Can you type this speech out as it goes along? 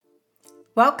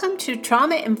Welcome to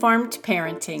Trauma-Informed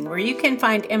Parenting, where you can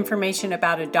find information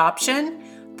about adoption,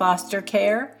 foster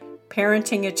care,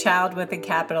 parenting a child with a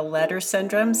capital letter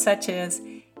syndrome such as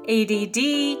ADD,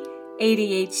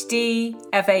 ADHD,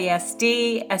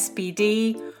 FASD,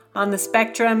 SPD, on the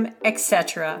spectrum,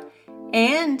 etc.,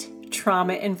 and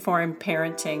trauma-informed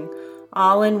parenting,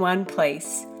 all in one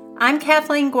place. I'm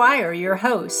Kathleen Guire, your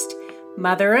host,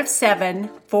 mother of 7,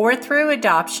 4 through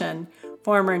adoption,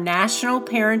 former National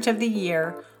Parent of the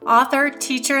Year, author,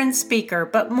 teacher, and speaker,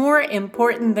 but more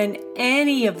important than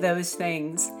any of those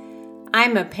things,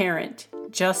 I'm a parent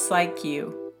just like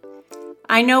you.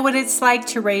 I know what it's like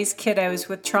to raise kiddos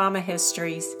with trauma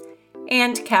histories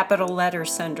and capital letter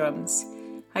syndromes.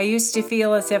 I used to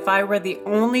feel as if I were the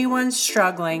only one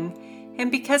struggling,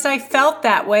 and because I felt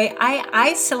that way, I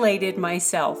isolated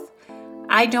myself.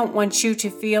 I don't want you to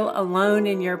feel alone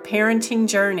in your parenting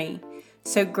journey.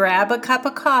 So grab a cup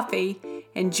of coffee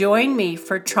and join me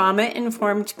for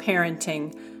Trauma-Informed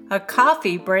Parenting, a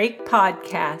coffee break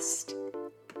podcast.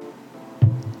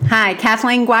 Hi,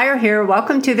 Kathleen Guire here.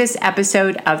 Welcome to this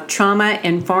episode of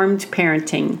Trauma-Informed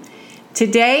Parenting.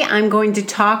 Today I'm going to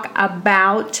talk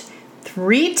about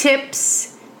 3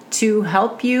 tips to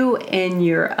help you in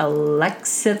your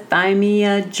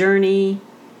Alexithymia journey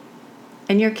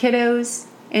and your kiddos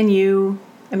and you.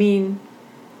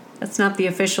 That's not the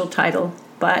official title,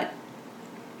 but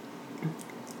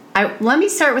let me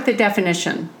start with the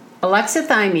definition.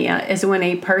 Alexithymia is when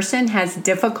a person has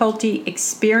difficulty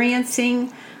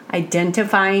experiencing,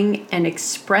 identifying, and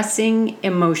expressing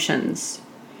emotions.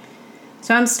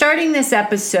 So I'm starting this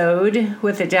episode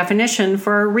with a definition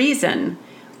for a reason.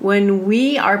 When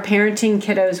we are parenting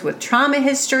kiddos with trauma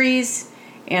histories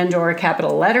and/or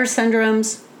capital letter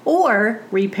syndromes, or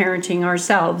reparenting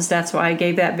ourselves, that's why I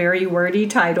gave that very wordy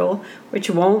title, which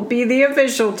won't be the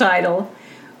official title,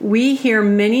 we hear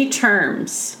many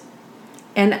terms,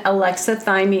 and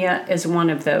alexithymia is one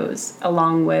of those,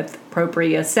 along with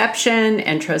proprioception,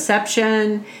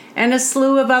 interoception, and a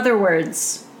slew of other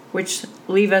words, which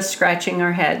leave us scratching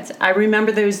our heads. I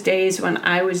remember those days when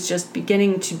I was just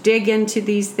beginning to dig into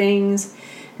these things,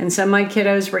 and some of my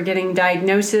kiddos were getting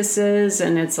diagnoses,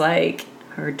 and it's like,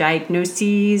 or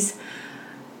diagnoses.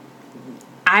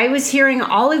 I was hearing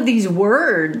all of these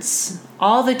words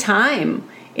all the time,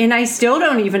 and I still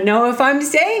don't even know if I'm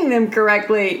saying them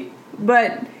correctly.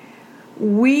 But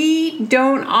we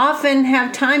don't often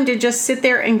have time to just sit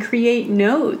there and create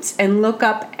notes and look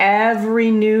up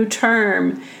every new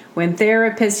term when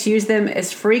therapists use them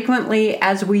as frequently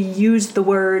as we use the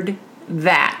word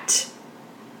that.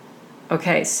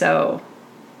 Okay, so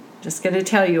just going to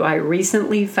tell you, I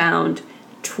recently found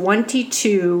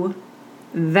 22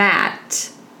 that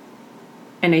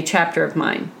in a chapter of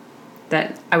mine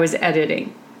that I was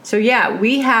editing. So yeah,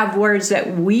 we have words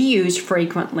that we use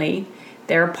frequently.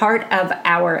 They're part of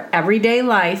our everyday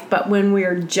life, but when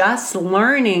we're just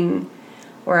learning,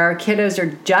 or our kiddos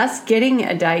are just getting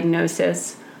a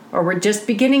diagnosis, or we're just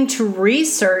beginning to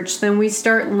research, then we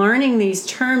start learning these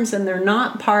terms and they're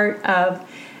not part of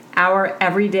our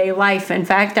everyday life. In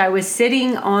fact, I was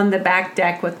sitting on the back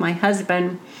deck with my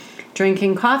husband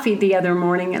drinking coffee the other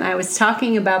morning, and I was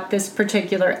talking about this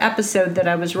particular episode that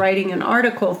I was writing an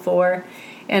article for,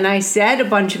 and I said a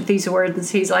bunch of these words, and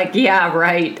he's like, yeah,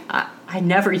 right, I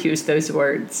never use those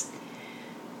words.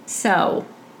 So,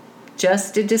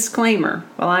 just a disclaimer,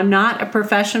 while I'm not a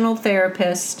professional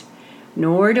therapist,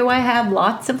 nor do I have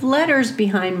lots of letters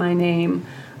behind my name,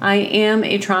 I am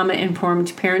a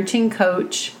trauma-informed parenting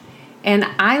coach. And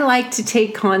I like to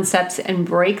take concepts and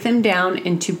break them down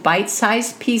into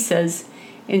bite-sized pieces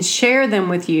and share them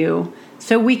with you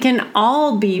so we can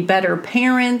all be better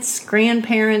parents,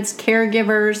 grandparents,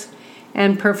 caregivers,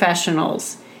 and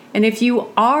professionals. And if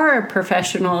you are a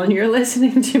professional and you're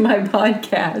listening to my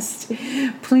podcast,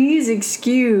 please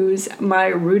excuse my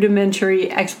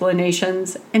rudimentary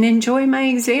explanations and enjoy my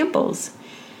examples.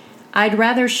 I'd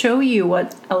rather show you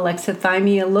what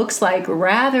alexithymia looks like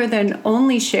rather than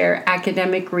only share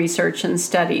academic research and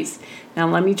studies. Now,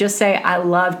 let me just say I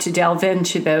love to delve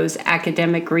into those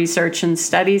academic research and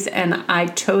studies, and I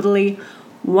totally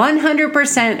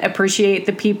 100% appreciate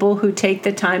the people who take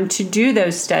the time to do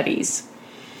those studies.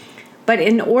 But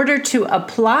in order to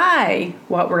apply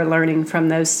what we're learning from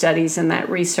those studies and that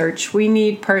research, we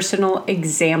need personal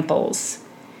examples.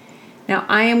 Now,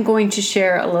 I am going to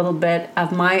share a little bit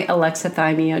of my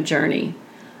alexithymia journey.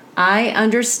 I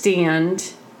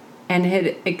understand and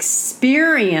had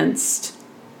experienced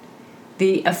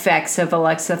the effects of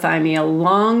alexithymia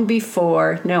long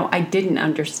before. No, I didn't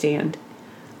understand.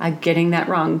 I'm getting that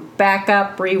wrong. Back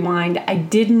up, rewind. I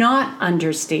did not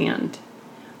understand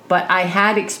but I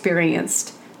had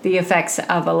experienced the effects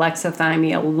of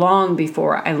alexithymia long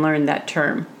before I learned that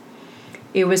term.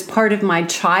 It was part of my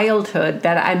childhood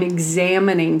that I'm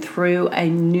examining through a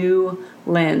new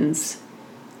lens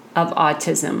of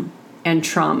autism and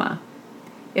trauma.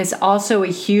 It's also a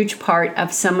huge part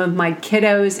of some of my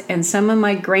kiddos and some of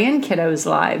my grandkiddos'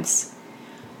 lives.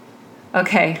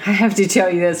 Okay, I have to tell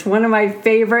you this. One of my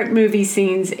favorite movie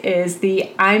scenes is the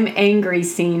I'm angry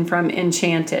scene from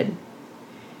Enchanted.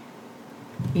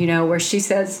 You know, where she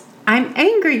says, I'm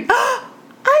angry.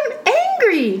 I'm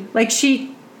angry. Like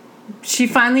she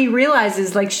finally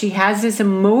realizes like she has this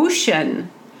emotion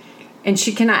and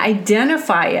she can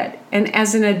identify it. And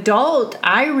as an adult,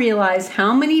 I realize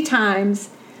how many times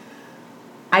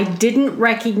I didn't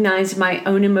recognize my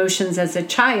own emotions as a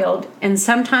child, and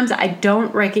sometimes I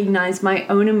don't recognize my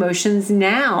own emotions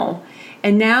now.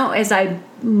 And now as I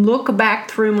look back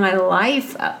through my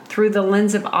life, through the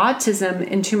lens of autism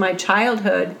into my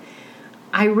childhood,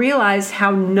 I realize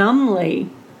how numbly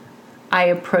I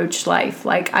approached life.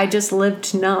 Like I just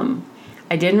lived numb.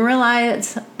 I didn't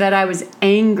realize that I was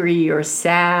angry or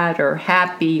sad or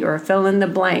happy or fill in the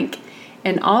blank.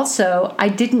 And also, I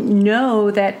didn't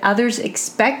know that others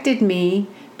expected me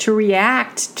to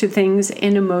react to things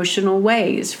in emotional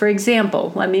ways. For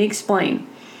example, let me explain.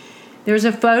 There's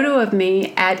a photo of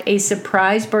me at a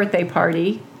surprise birthday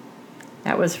party.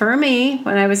 That was for me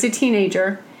when I was a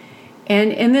teenager.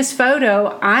 And in this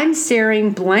photo, I'm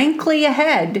staring blankly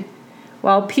ahead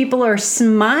while people are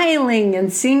smiling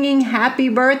and singing happy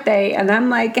birthday. And I'm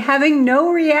like having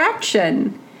no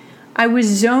reaction. I was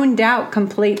zoned out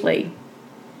completely.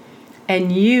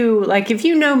 And if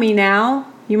you know me now,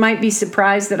 you might be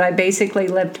surprised that I basically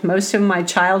lived most of my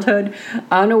childhood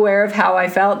unaware of how I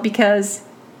felt because,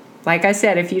 like I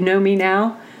said, if you know me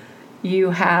now,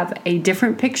 you have a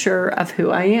different picture of who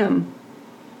I am.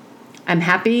 I'm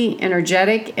happy,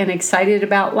 energetic, and excited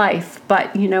about life.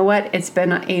 But you know what? It's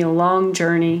been a long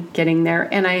journey getting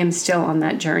there, and I am still on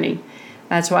that journey.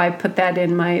 That's why I put that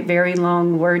in my very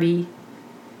long, wordy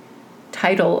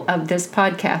title of this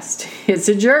podcast. It's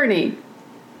a journey.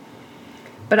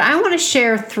 But I want to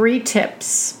share 3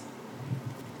 tips.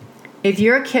 If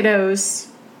your kiddos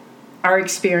are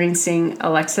experiencing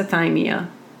alexithymia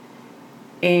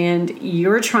and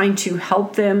you're trying to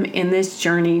help them in this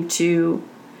journey to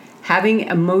having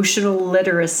emotional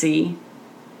literacy,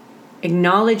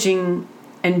 acknowledging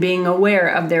and being aware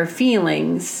of their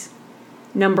feelings,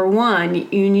 number 1,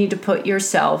 you need to put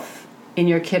yourself in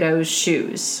your kiddos'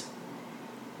 shoes.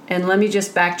 And let me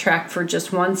just backtrack for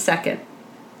just 1 second.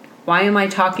 Why am I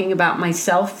talking about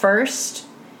myself first?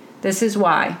 This is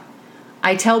why.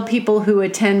 I tell people who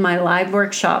attend my live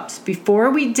workshops,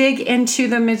 before we dig into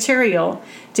the material,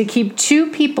 to keep 2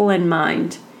 people in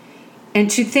mind and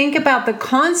to think about the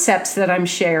concepts that I'm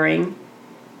sharing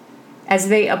as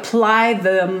they apply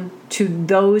them to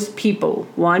those people,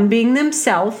 one being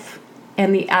themselves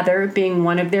and the other being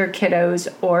one of their kiddos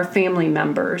or family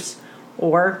members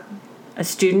or a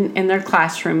student in their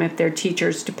classroom if they're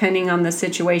teachers, depending on the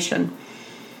situation.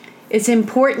 It's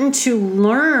important to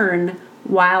learn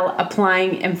while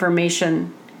applying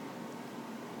information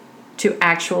to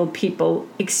actual people,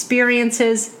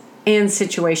 experiences, and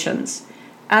situations.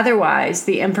 Otherwise,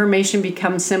 the information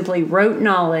becomes simply rote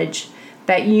knowledge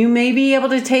that you may be able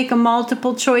to take a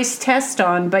multiple choice test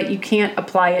on, but you can't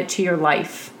apply it to your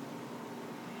life.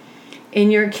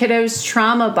 In your kiddos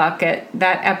trauma bucket,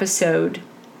 that episode,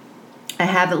 I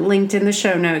have it linked in the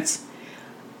show notes,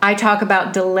 I talk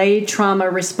about delayed trauma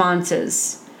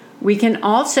responses. We can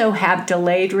also have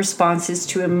delayed responses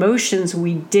to emotions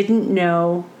we didn't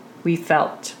know we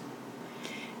felt.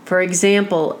 For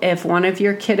example, if one of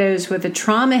your kiddos with a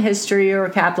trauma history or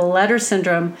capital letter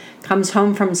syndrome comes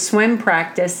home from swim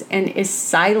practice and is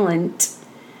silent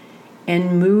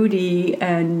and moody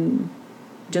and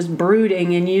just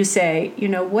brooding, and you say,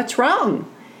 what's wrong?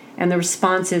 And the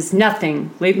response is,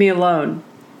 nothing, leave me alone,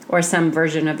 or some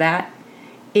version of that.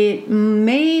 It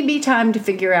may be time to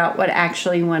figure out what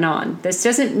actually went on. This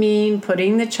doesn't mean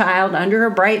putting the child under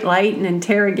a bright light and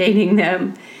interrogating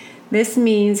them. This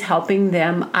means helping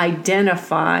them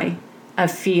identify a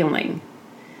feeling.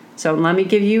 So let me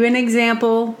give you an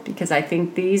example because I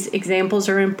think these examples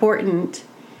are important.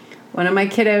 One of my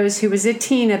kiddos, who was a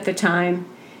teen at the time,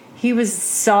 he was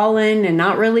sullen and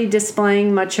not really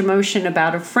displaying much emotion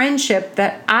about a friendship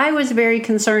that I was very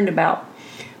concerned about.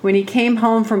 When he came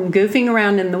home from goofing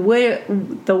around in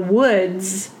the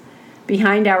woods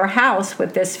behind our house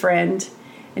with this friend,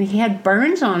 and he had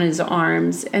burns on his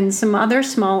arms and some other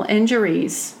small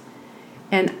injuries.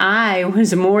 And I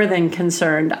was more than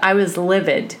concerned. I was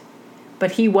livid,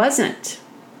 but he wasn't.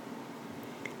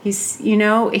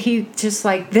 he just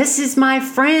like, this is my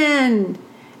friend,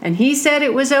 and he said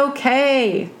it was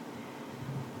okay.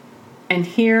 And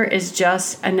here is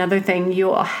just another thing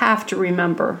you'll have to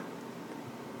remember.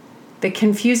 The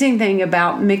confusing thing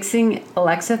about mixing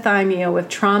alexithymia with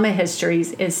trauma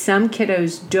histories is some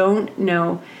kiddos don't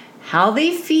know how they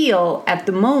feel at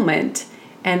the moment,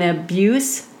 and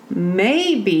abuse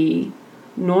may be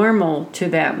normal to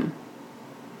them.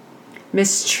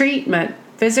 Mistreatment,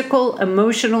 physical,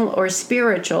 emotional, or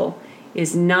spiritual,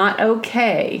 is not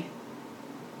okay,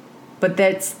 but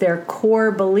that's their core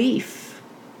belief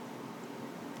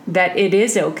that it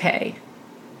is okay.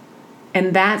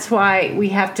 And that's why we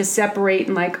have to separate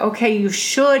and like, okay, you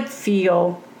should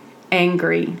feel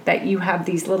angry that you have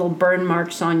these little burn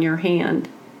marks on your hand.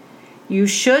 You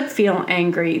should feel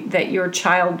angry that your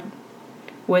child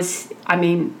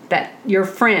that your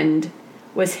friend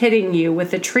was hitting you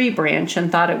with a tree branch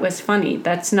and thought it was funny.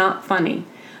 That's not funny.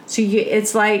 So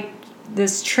it's like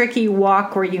this tricky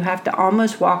walk where you have to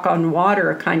almost walk on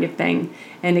water kind of thing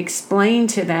and explain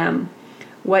to them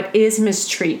what is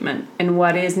mistreatment and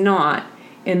what is not,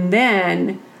 and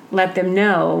then let them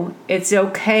know it's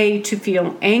okay to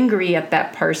feel angry at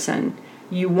that person.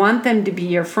 You want them to be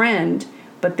your friend,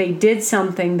 but they did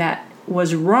something that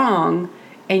was wrong,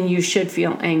 and you should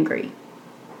feel angry.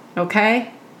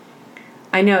 Okay?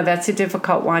 I know that's a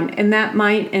difficult one, and that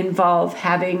might involve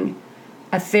having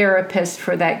a therapist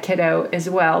for that kiddo as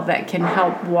well that can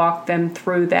help walk them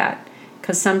through that,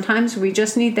 because sometimes we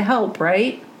just need the help,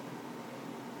 right?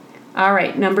 All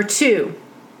right, number 2.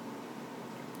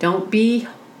 Don't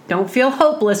feel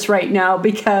hopeless right now,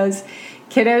 because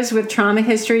kiddos with trauma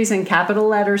histories and capital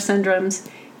letter syndromes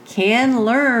can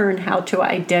learn how to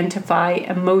identify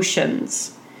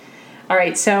emotions. All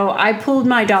right, so I pulled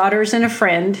my daughters and a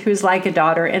friend who's like a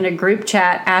daughter in a group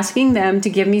chat, asking them to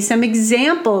give me some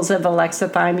examples of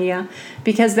alexithymia,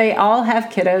 because they all have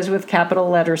kiddos with capital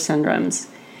letter syndromes.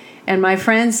 And my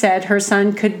friend said her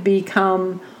son could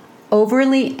become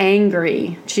overly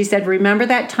angry. She said, remember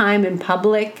that time in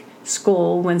public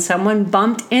school when someone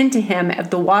bumped into him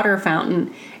at the water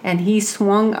fountain and he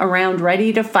swung around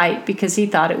ready to fight because he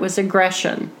thought it was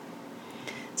aggression.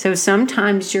 So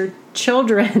sometimes your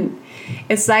children,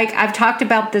 it's like I've talked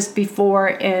about this before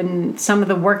in some of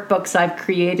the workbooks I've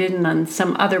created and on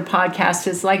some other podcasts.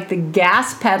 It's like the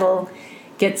gas pedal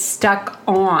gets stuck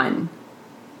on.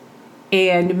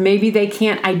 And maybe they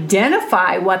can't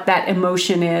identify what that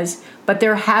emotion is, but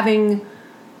they're having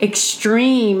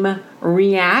extreme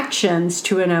reactions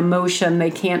to an emotion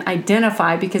they can't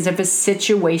identify because of a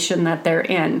situation that they're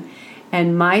in.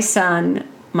 And my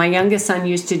youngest son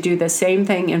used to do the same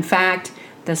thing. In fact,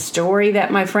 the story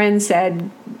that my friend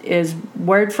said is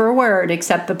word for word,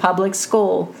 except the public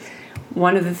school.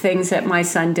 One of the things that my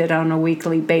son did on a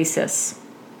weekly basis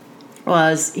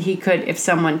was he could, if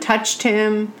someone touched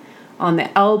him on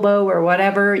the elbow or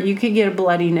whatever, you could get a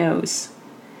bloody nose.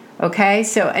 Okay?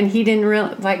 So, and he didn't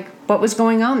what was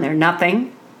going on there?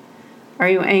 Nothing. Are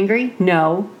you angry?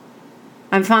 No.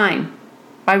 I'm fine.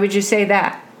 Why would you say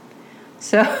that?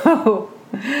 So,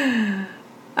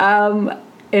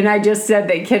 and I just said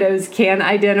that kiddos can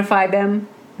identify them.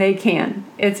 They can.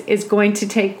 It's going to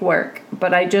take work.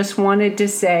 But I just wanted to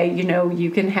say,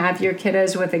 you can have your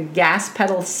kiddos with a gas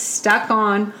pedal stuck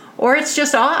on, or it's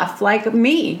just off, like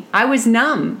me. I was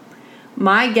numb.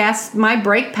 My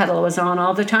brake pedal was on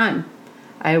all the time.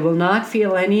 I will not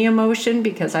feel any emotion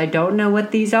because I don't know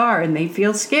what these are, and they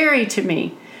feel scary to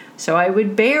me. So I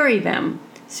would bury them.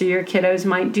 So your kiddos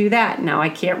might do that. Now, I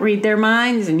can't read their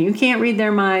minds, and you can't read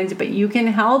their minds, but you can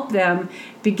help them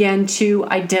begin to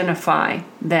identify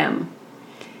them.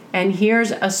 And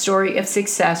here's a story of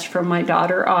success from my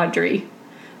daughter, Audrey.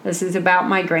 This is about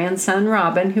my grandson,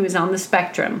 Robin, who is on the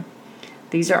spectrum.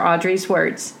 These are Audrey's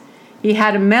words. He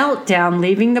had a meltdown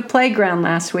leaving the playground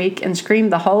last week and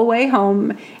screamed the whole way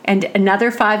home and another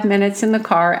 5 minutes in the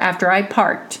car after I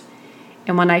parked.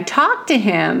 And when I talked to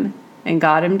him and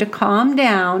got him to calm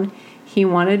down, he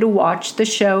wanted to watch the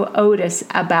show Otis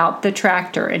about the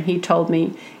tractor. And he told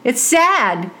me, it's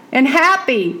sad and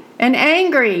happy and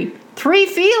angry. 3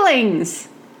 feelings.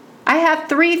 I have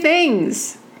 3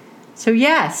 things. So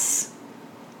yes.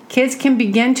 Kids can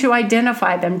begin to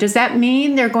identify them. Does that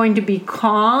mean they're going to be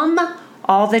calm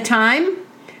all the time?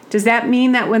 Does that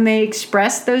mean that when they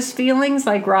express those feelings,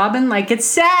 like Robin, like it's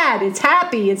sad, it's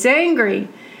happy, it's angry,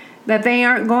 that they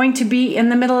aren't going to be in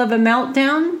the middle of a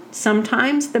meltdown?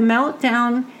 Sometimes the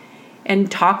meltdown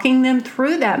and talking them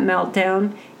through that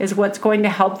meltdown is what's going to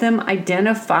help them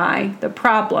identify the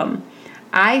problem.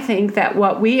 I think that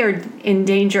what we are in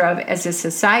danger of as a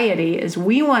society is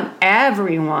we want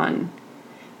everyone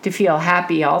to feel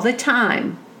happy all the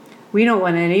time. We don't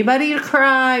want anybody to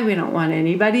cry. We don't want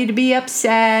anybody to be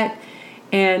upset.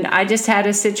 And I just had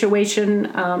a situation,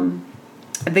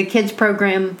 the kids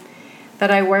program that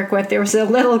I work with, there was a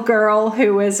little girl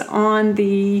who was on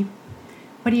the,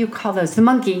 what do you call those? The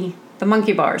monkey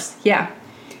bars. Yeah.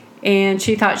 And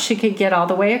she thought she could get all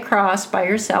the way across by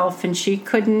herself, and she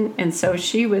couldn't. And so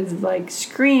she was like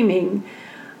screaming.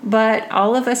 But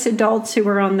all of us adults who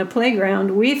were on the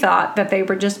playground, we thought that they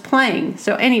were just playing.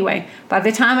 So anyway, by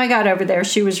the time I got over there,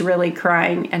 she was really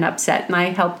crying and upset. And I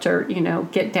helped her,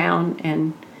 get down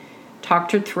and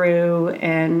talked her through.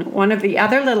 And one of the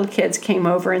other little kids came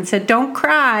over and said, "Don't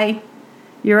cry.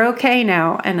 You're okay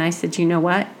now." And I said, "You know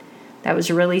what? That was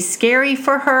really scary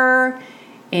for her.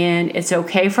 And it's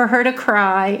okay for her to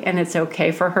cry. And it's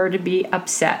okay for her to be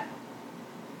upset."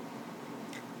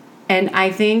 And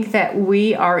I think that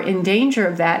we are in danger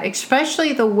of that,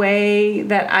 especially the way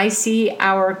that I see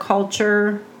our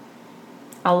culture,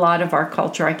 a lot of our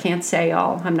culture. I can't say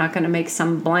all. I'm not going to make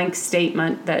some blank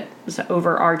statement that is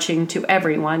overarching to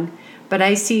everyone. But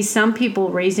I see some people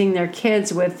raising their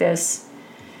kids with this,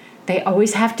 they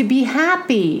always have to be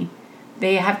happy.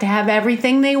 They have to have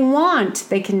everything they want.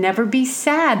 They can never be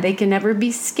sad. They can never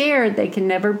be scared. They can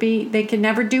never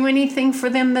do anything for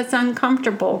them that's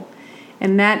uncomfortable.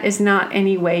 And that is not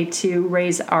any way to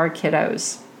raise our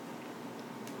kiddos.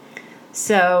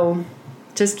 So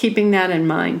just keeping that in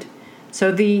mind.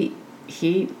 So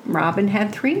Robin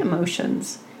had 3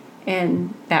 emotions,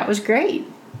 and that was great.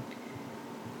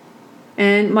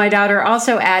 And my daughter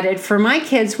also added, "For my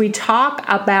kids, we talk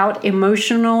about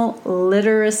emotional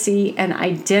literacy and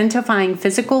identifying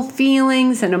physical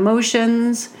feelings and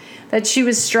emotions," that she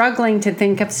was struggling to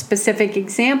think of specific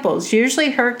examples.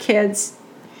 Usually her kids,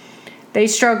 they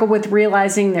struggle with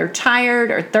realizing they're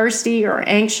tired or thirsty or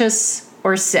anxious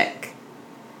or sick.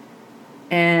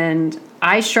 And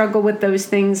I struggle with those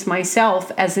things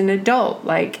myself as an adult.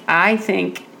 Like, I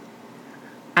think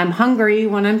I'm hungry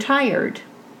when I'm tired.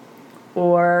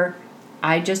 Or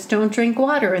I just don't drink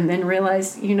water and then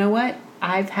realize, you know what?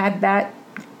 I've had that.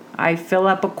 I fill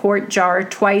up a quart jar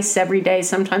twice every day,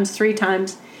 sometimes 3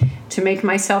 times, to make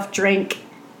myself drink.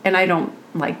 And I don't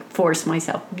force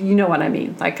myself. You know what I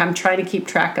mean? I'm trying to keep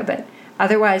track of it.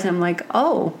 Otherwise, I'm like,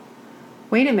 oh,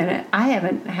 wait a minute. I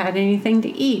haven't had anything to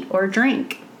eat or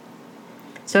drink.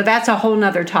 So that's a whole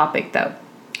nother topic, though.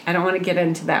 I don't want to get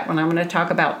into that one. I'm going to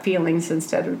talk about feelings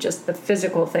instead of just the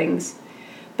physical things.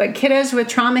 But kiddos with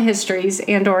trauma histories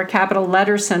and or capital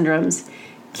letter syndromes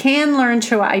can learn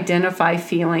to identify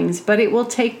feelings, but it will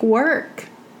take work.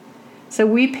 So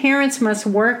we parents must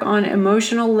work on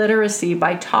emotional literacy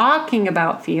by talking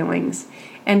about feelings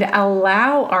and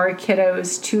allow our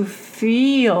kiddos to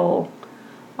feel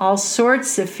all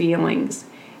sorts of feelings.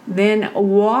 Then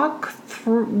walk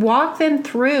them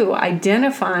through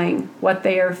identifying what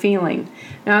they are feeling.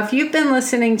 Now, if you've been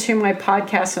listening to my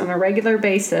podcast on a regular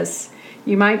basis,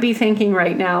 you might be thinking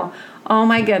right now, "Oh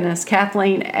my goodness,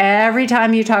 Kathleen, every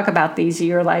time you talk about these,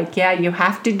 you're like, yeah, you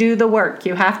have to do the work.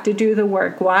 You have to do the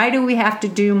work. Why do we have to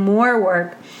do more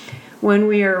work when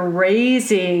we are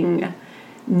raising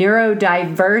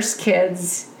neurodiverse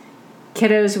kids,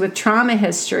 kiddos with trauma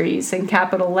histories and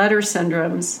capital letter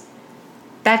syndromes?"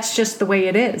 That's just the way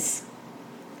it is.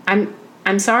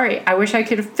 I'm sorry. I wish I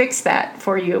could fix that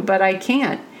for you, but I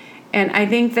can't. And I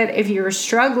think that if you're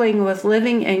struggling with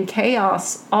living in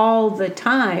chaos all the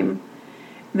time,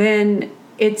 then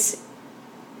it's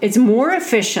more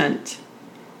efficient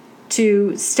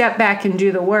to step back and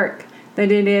do the work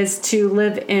than it is to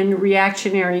live in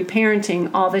reactionary parenting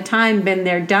all the time. Been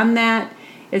there, done that.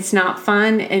 It's not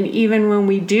fun. And even when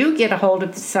we do get a hold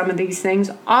of some of these things,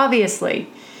 obviously,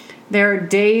 there are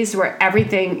days where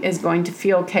everything is going to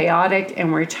feel chaotic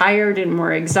and we're tired and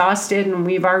we're exhausted and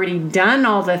we've already done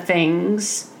all the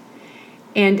things.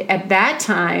 And at that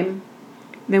time,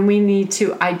 then we need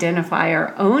to identify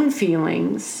our own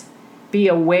feelings, be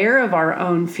aware of our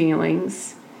own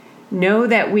feelings, know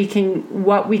that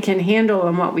what we can handle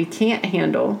and what we can't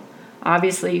handle.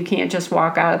 Obviously, you can't just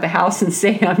walk out of the house and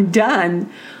say, "I'm done,"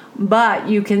 but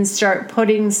you can start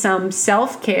putting some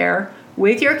self-care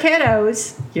with your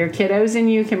kiddos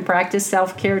and you can practice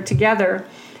self-care together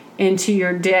into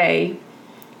your day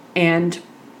and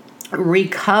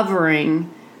recovering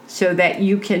so that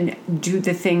you can do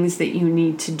the things that you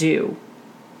need to do.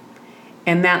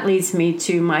 And that leads me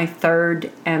to my third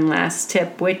and last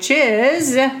tip, which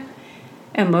is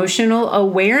emotional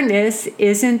awareness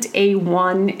isn't a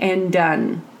one and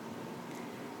done.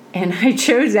 And I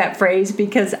chose that phrase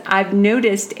because I've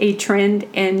noticed a trend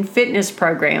in fitness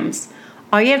programs.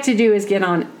 All you have to do is get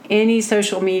on any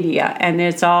social media and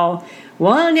it's all,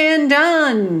 one and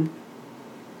done,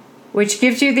 which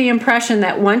gives you the impression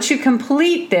that once you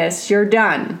complete this, you're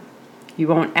done. You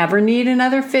won't ever need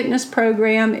another fitness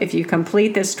program. If you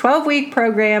complete this 12-week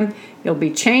program, you'll be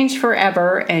changed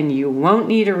forever and you won't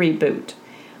need a reboot.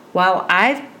 While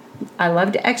I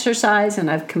love to exercise and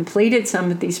I've completed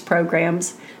some of these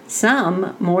programs,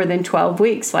 some more than 12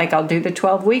 weeks. Like I'll do the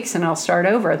 12 weeks and I'll start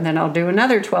over, and then I'll do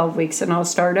another 12 weeks and I'll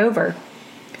start over.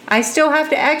 I still have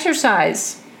to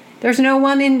exercise. There's no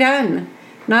one and done.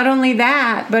 Not only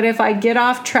that, but if I get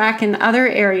off track in other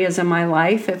areas of my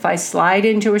life, if I slide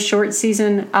into a short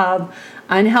season of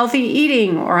unhealthy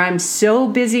eating, or I'm so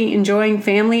busy enjoying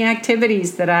family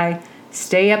activities that I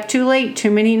stay up too late too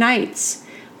many nights,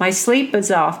 my sleep is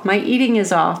off, my eating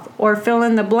is off, or fill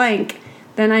in the blank,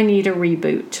 then I need a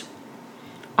reboot.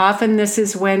 Often this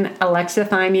is when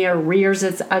alexithymia rears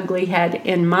its ugly head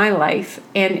in my life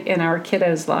and in our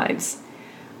kiddos' lives.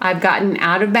 I've gotten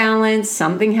out of balance,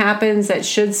 something happens that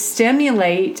should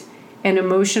stimulate an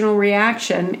emotional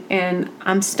reaction, and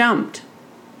I'm stumped.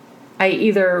 I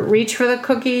either reach for the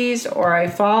cookies or I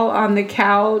fall on the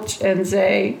couch and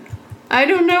say, I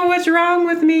don't know what's wrong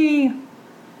with me.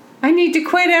 I need to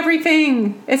quit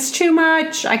everything. It's too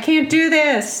much. I can't do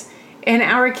this. And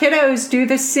our kiddos do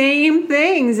the same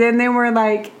things. And then we're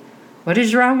like, what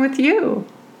is wrong with you?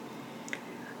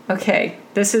 Okay,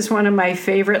 this is one of my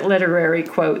favorite literary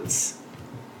quotes.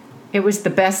 It was the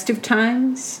best of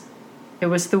times. It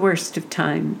was the worst of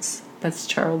times. That's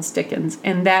Charles Dickens.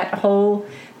 And that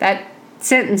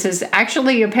sentence is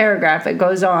actually a paragraph. It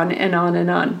goes on and on and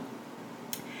on.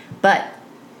 But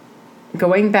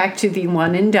going back to the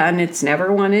one and done, it's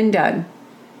never one and done.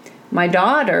 My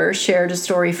daughter shared a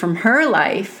story from her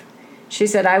life. She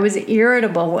said, I was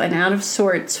irritable and out of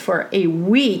sorts for a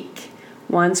week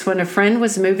once when a friend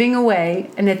was moving away,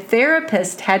 and a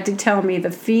therapist had to tell me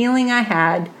the feeling I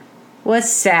had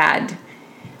was sad.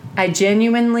 I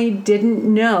genuinely didn't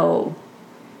know.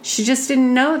 She just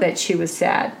didn't know that she was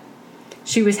sad.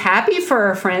 She was happy for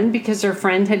her friend because her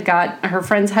friend's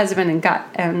husband had got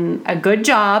a good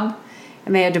job,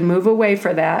 and they had to move away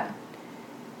for that.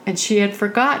 And she had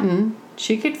forgotten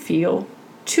she could feel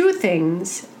two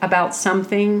things about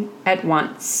something at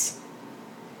once.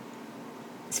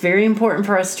 It's very important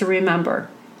for us to remember.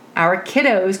 Our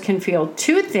kiddos can feel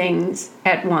two things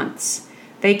at once.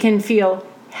 They can feel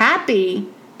happy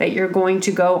that you're going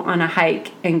to go on a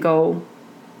hike and go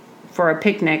for a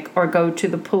picnic or go to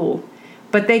the pool.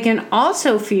 But they can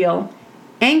also feel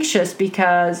anxious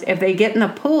because if they get in the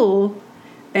pool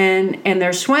and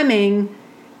they're swimming,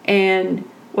 and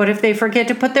what if they forget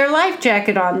to put their life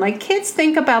jacket on? Like, kids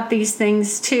think about these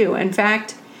things too. In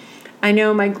fact, I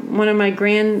know one of my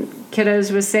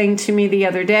grandkiddos was saying to me the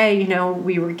other day,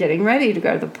 we were getting ready to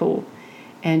go to the pool.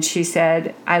 And she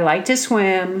said, I like to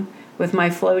swim with my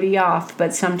floaty off,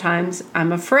 but sometimes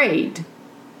I'm afraid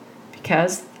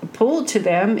because the pool to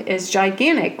them is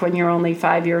gigantic when you're only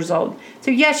 5 years old. So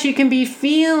yes, you can be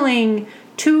feeling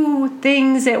two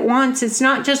things at once. It's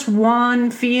not just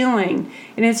one feeling.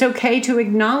 And it's okay to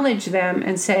acknowledge them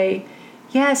and say,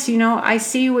 yes, I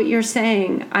see what you're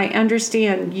saying. I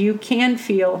understand. You can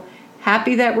feel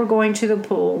happy that we're going to the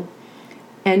pool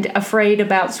and afraid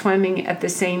about swimming at the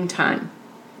same time.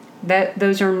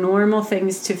 Those are normal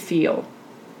things to feel.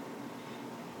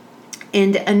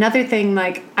 And another thing,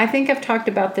 I think I've talked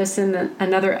about this in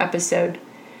another episode,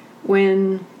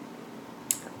 when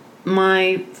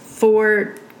my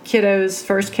 4 kiddos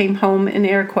first came home, in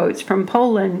air quotes, from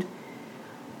Poland,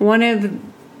 one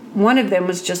of them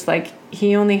was just like,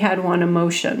 he only had one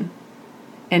emotion,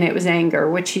 and it was anger,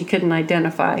 which he couldn't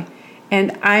identify.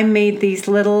 And I made these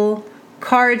little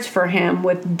cards for him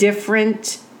with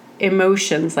different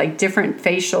emotions, like different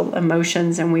facial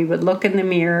emotions, and we would look in the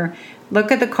mirror,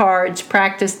 look at the cards,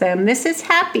 practice them. This is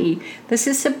happy. This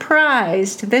is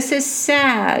surprised. This is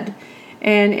sad.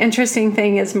 And interesting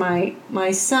thing is my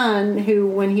son, who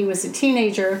when he was a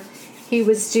teenager, he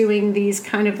was doing these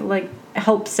kind of like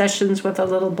help sessions with a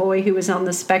little boy who was on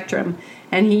the spectrum,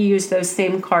 and he used those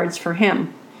same cards for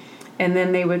him. And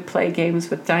then they would play games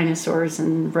with dinosaurs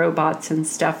and robots and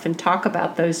stuff and talk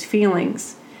about those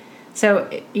feelings.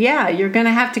 So, yeah, you're going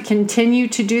to have to continue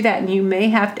to do that, and you may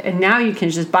have to, and now you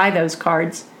can just buy those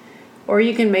cards, or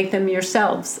you can make them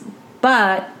yourselves.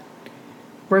 But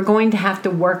we're going to have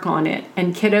to work on it,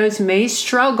 and kiddos may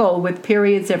struggle with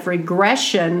periods of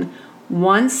regression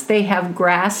once they have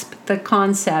grasped the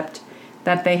concept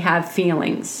that they have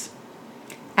feelings.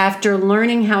 After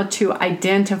learning how to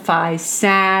identify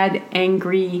sad,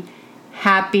 angry,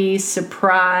 happy,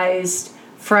 surprised,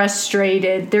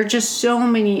 frustrated, there are just so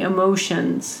many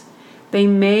emotions. They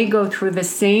may go through the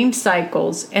same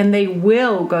cycles, and they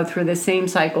will go through the same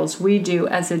cycles we do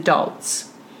as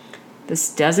adults.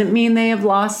 This doesn't mean they have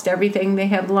lost everything they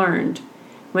have learned.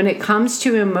 When it comes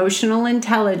to emotional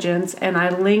intelligence, and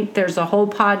there's a whole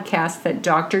podcast that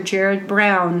Dr. Jared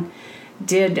Brown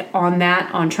did on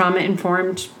that, on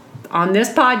trauma-informed, on this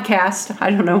podcast. I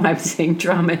don't know why I'm saying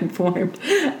trauma-informed.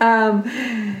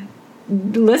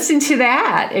 Listen to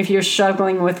that if you're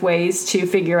struggling with ways to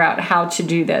figure out how to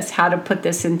do this, how to put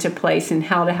this into place, and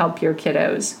how to help your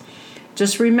kiddos.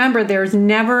 Just remember, there's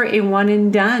never a one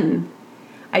and done.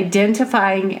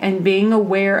 Identifying and being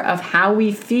aware of how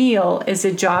we feel is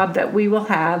a job that we will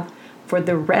have for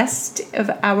the rest of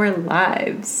our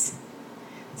lives.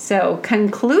 So,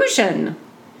 conclusion.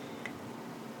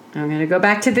 I'm going to go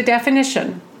back to the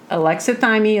definition.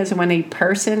 Alexithymia is when a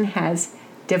person has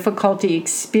difficulty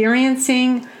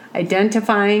experiencing,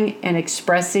 identifying, and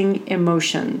expressing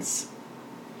emotions.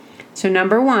 So,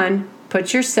 number 1,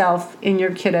 put yourself in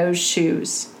your kiddo's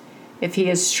shoes. If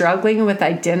he is struggling with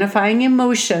identifying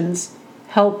emotions,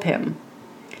 help him.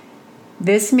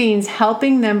 This means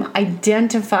helping them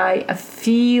identify a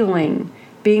feeling,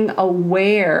 being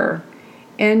aware.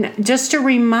 And just a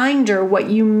reminder, what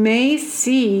you may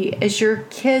see is your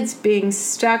kids being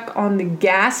stuck on the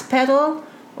gas pedal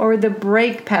or the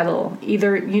brake pedal.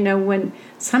 Either, when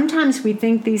sometimes we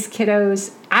think these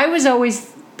kiddos,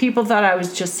 people thought I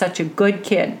was just such a good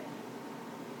kid.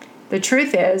 The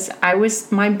truth is,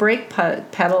 my brake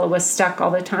pedal was stuck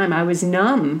all the time. I was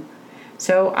numb.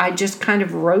 So I just kind of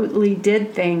rotely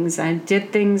did things. I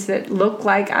did things that looked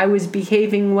like I was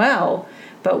behaving well.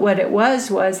 But what it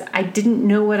was I didn't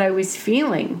know what I was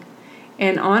feeling.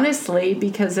 And honestly,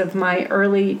 because of my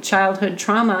early childhood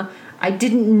trauma, I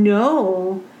didn't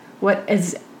know what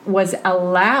was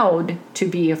allowed to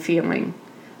be a feeling.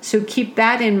 So keep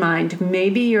that in mind.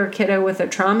 Maybe your kiddo with a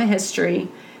trauma history,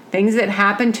 things that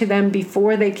happened to them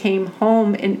before they came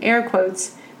home, in air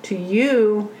quotes, to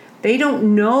you, they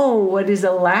don't know what is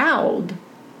allowed.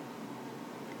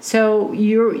 So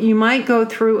you might go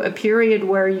through a period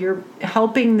where you're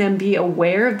helping them be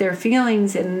aware of their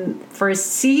feelings, and for a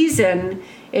season,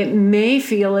 it may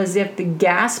feel as if the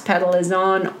gas pedal is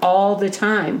on all the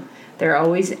time. They're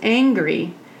always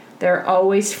angry. They're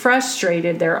always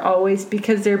frustrated. They're always,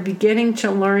 because they're beginning to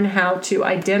learn how to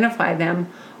identify them.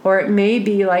 Or it may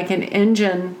be like an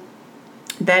engine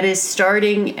that is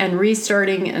starting and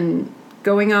restarting and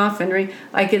going off and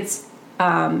like it's,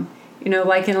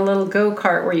 like in a little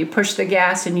go-kart where you push the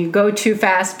gas and you go too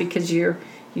fast because you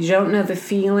don't know the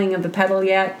feeling of the pedal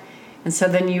yet. And so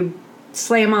then you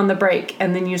slam on the brake,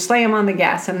 and then you slam on the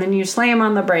gas, and then you slam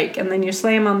on the brake, and then you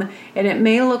slam on and it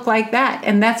may look like that.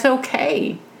 And that's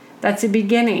okay. That's a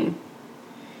beginning.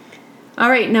 All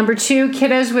right, number 2,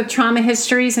 kiddos with trauma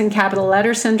histories and capital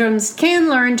letter syndromes can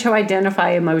learn to identify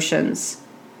emotions.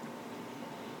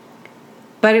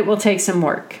 But it will take some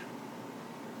work.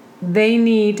 They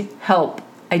need help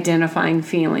identifying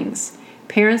feelings.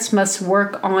 Parents must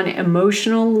work on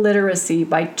emotional literacy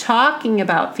by talking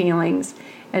about feelings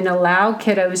and allow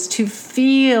kiddos to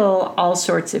feel all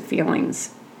sorts of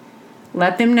feelings.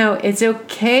 Let them know it's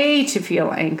okay to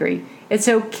feel angry. It's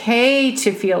okay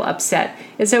to feel upset.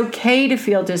 It's okay to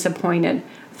feel disappointed,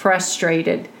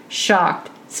 frustrated, shocked,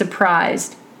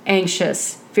 surprised,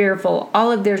 anxious, fearful.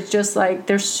 All of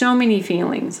there's so many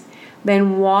feelings.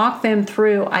 Then walk them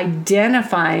through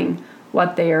identifying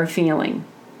what they are feeling.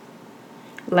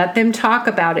 Let them talk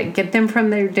about it. Get them from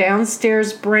their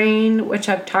downstairs brain, which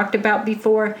I've talked about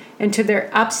before, into their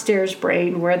upstairs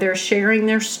brain where they're sharing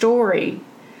their story.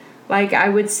 Like I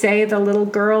would say the little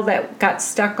girl that got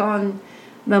stuck on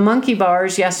the monkey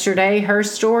bars yesterday,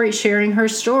 sharing her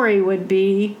story would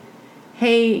be,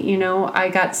 hey, I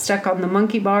got stuck on the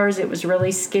monkey bars. It was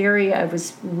really scary. I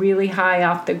was really high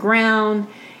off the ground,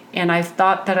 and I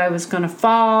thought that I was going to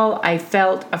fall. I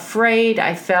felt afraid.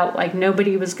 I felt like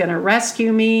nobody was going to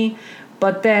rescue me.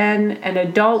 But then an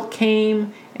adult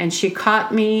came, and she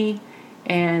caught me,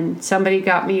 and somebody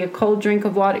got me a cold drink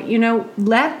of water.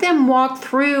 Let them walk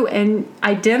through and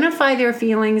identify their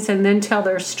feelings and then tell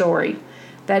their story.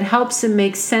 That helps them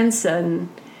make sense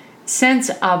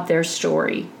of their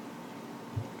story.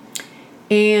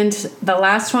 And the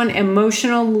last one,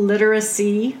 emotional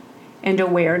literacy and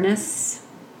awareness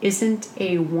isn't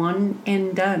a one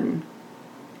and done.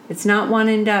 It's not one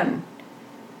and done.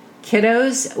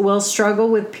 Kiddos will struggle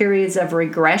with periods of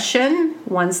regression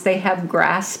once they have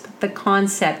grasped the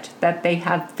concept that they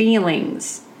have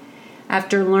feelings.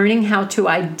 After learning how to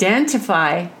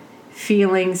identify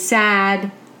feeling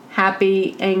sad,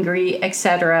 happy, angry,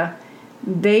 etc.,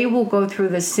 they will go through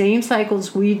the same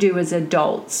cycles we do as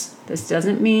adults. This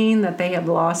doesn't mean that they have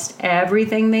lost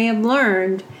everything they have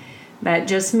learned. That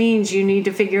just means you need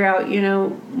to figure out,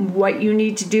 what you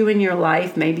need to do in your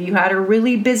life. Maybe you had a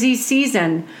really busy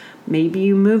season. Maybe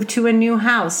you moved to a new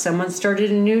house. Someone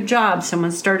started a new job.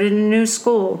 Someone started a new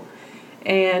school.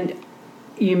 And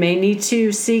you may need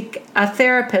to seek a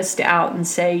therapist out and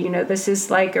say, this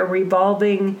is like a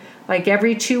revolving, like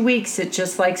every 2 weeks, it's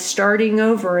just like starting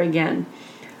over again.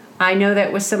 I know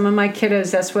that with some of my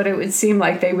kiddos, that's what it would seem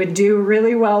like. They would do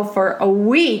really well for a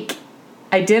week,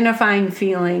 identifying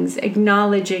feelings,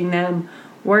 acknowledging them,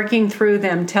 working through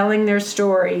them, telling their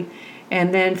story.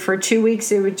 And then for 2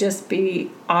 weeks, it would just be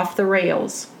off the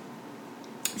rails.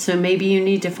 So maybe you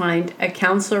need to find a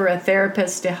counselor, a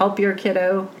therapist to help your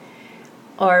kiddo.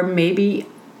 Or maybe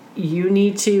you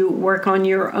need to work on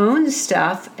your own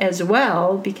stuff as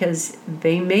well, because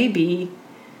they may be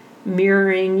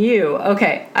mirroring you.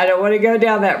 Okay, I don't want to go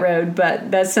down that road, but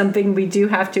that's something we do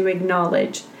have to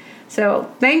acknowledge.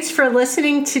 So thanks for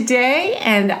listening today,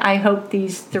 and I hope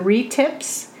these 3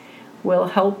 tips will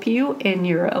help you in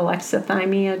your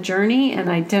alexithymia journey and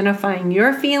identifying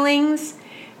your feelings.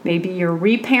 Maybe you're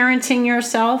reparenting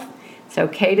yourself. It's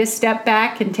okay to step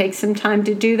back and take some time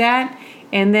to do that,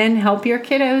 and then help your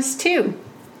kiddos too.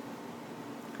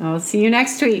 I'll see you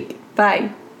next week.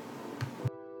 Bye.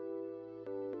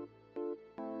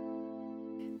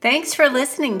 Thanks for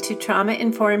listening to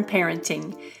Trauma-Informed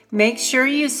Parenting. Make sure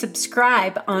you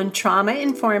subscribe on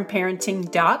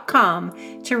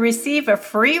traumainformedparenting.com to receive a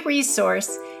free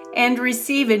resource and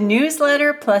receive a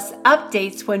newsletter plus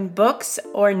updates when books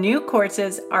or new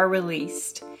courses are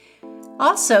released.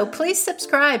 Also, please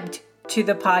subscribe to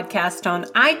the podcast on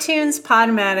iTunes,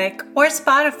 Podomatic, or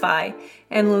Spotify,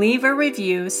 and leave a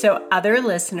review so other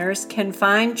listeners can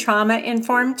find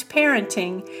trauma-informed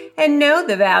parenting and know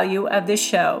the value of the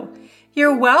show.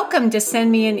 You're welcome to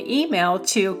send me an email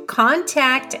to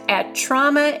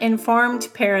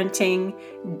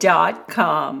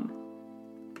contact@traumainformedparenting.com.